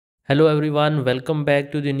Hello everyone, welcome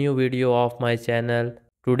back to the new video of my channel.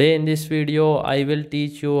 Today in this video I will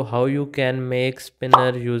teach you how you can make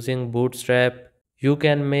spinner using Bootstrap. You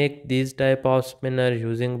can make these type of spinner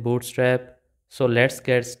using Bootstrap. So let's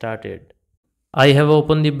get started. I have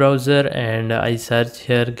opened the browser and I search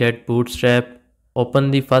here get Bootstrap. Open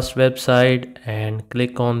the first website and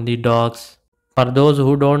click on the docs. For those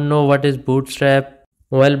who don't know what is Bootstrap,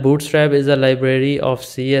 well, Bootstrap is a library of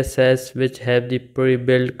CSS which have the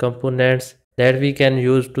pre-built components that we can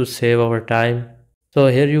use to save our time. So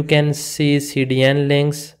here you can see CDN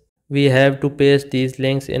links. We have to paste these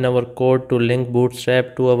links in our code to link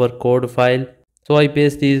Bootstrap to our code file. So I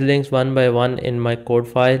paste these links one by one in my code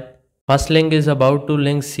file. First link is about to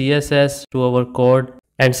link CSS to our code,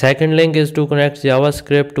 and second link is to connect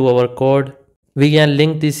JavaScript to our code. We can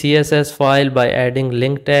link the CSS file by adding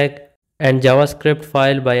link tag and JavaScript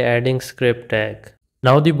file by adding script tag.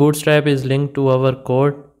 Now the Bootstrap is linked to our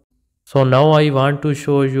code. So now I want to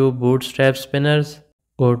show you Bootstrap spinners.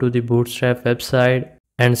 Go to the Bootstrap website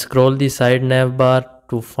and scroll the side nav bar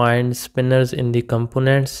to find spinners in the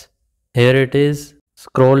components. Here it is.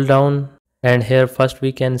 Scroll down and here first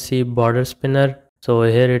we can see border spinner. So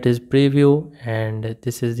here it is preview and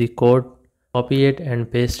this is the code. Copy it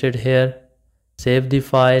and paste it here. Save the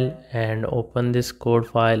file and open this code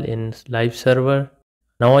file in live server.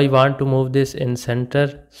 Now I want to move this in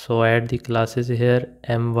center, so add the classes here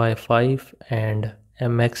my5 and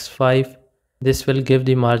mx5. This will give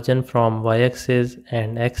the margin from y-axis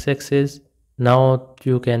and x-axis. Now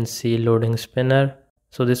you can see loading spinner.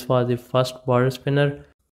 So this was the first border spinner.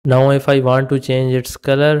 Now if I want to change its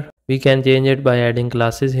color, we can change it by adding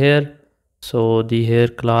classes here. So the here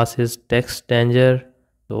class is text danger.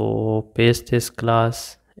 So paste this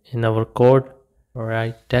class in our code.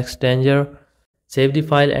 Alright, text danger. Save the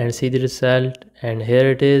file and see the result, and here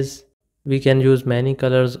it is. We can use many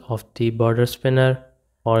colors of the border spinner.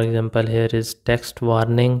 For example, here is text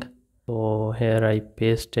warning. So here I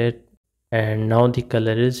paste it and now the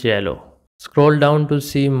color is yellow. Scroll down to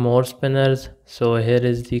see more spinners. So here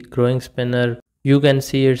is the growing spinner. You can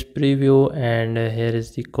see its preview and here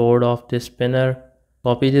is the code of this spinner.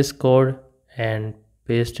 Copy this code and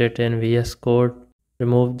paste it in VS Code.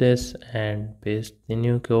 Remove this and paste the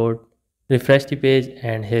new code. Refresh the page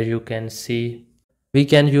and here you can see we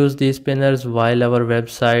can use these spinners while our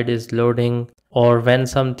website is loading or when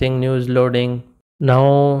something new is loading.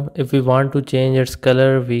 Now if we want to change its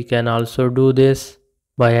color, we can also do this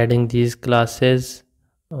by adding these classes.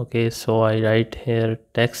 Okay, so I write here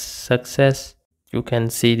text success. You can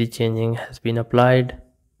see the changing has been applied,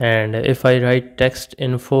 and if I write text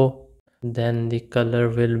info, then the color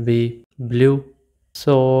will be blue.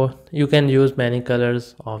 So you can use many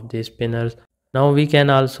colors of these spinners. Now we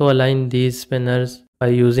can also align these spinners by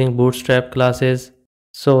using Bootstrap classes.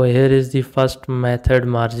 So here is the first method,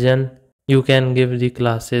 margin. You can give the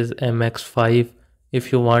classes mx5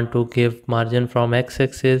 if you want to give margin from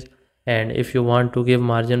x-axis, and if you want to give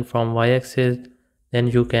margin from y-axis, then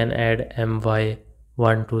you can add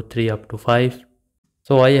my1 2 3 up to 5.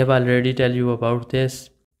 So I have already tell you about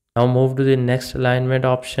this. Now move to the next alignment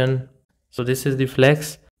option. So this is the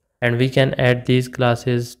flex, and we can add these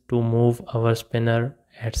classes to move our spinner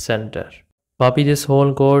at center. Copy this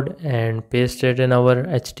whole code and paste it in our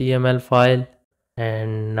HTML file,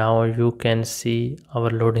 and now you can see our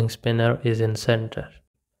loading spinner is in center.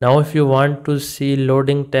 Now if you want to see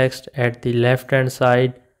loading text at the left hand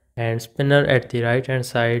side and spinner at the right hand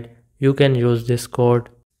side, you can use this code.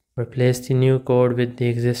 Replace the new code with the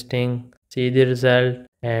existing, see the result,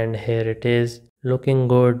 and here it is looking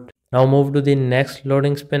good. Now move to the next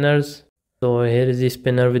loading spinners. So here is the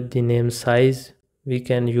spinner with the name size. We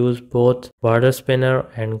can use both border spinner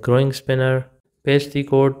and growing spinner. Paste the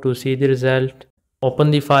code to see the result.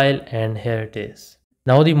 Open the file and here it is.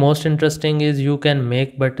 Now the most interesting is you can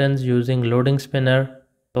make buttons using loading spinner.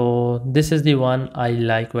 So this is the one I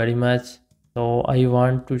like very much. So I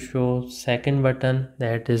want to show second button,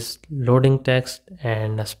 that is loading text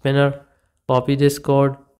and a spinner. Copy this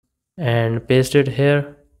code and paste it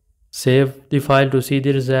here. Save the file to see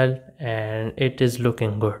the result, and it is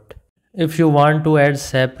looking good. If you want to add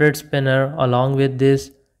separate spinner along with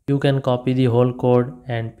this, you can copy the whole code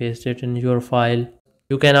and paste it in your file.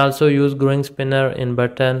 You can also use growing spinner in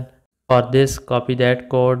button. For this, copy that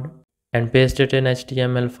code and paste it in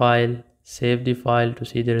HTML file. Save the file to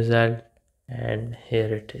see the result, and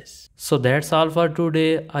here it is. So that's all for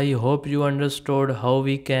today. I hope you understood how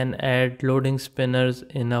we can add loading spinners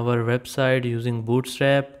in our website using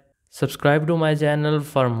Bootstrap. Subscribe to my channel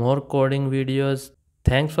for more coding videos.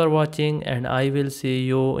 Thanks for watching, and I will see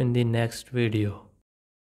you in the next video.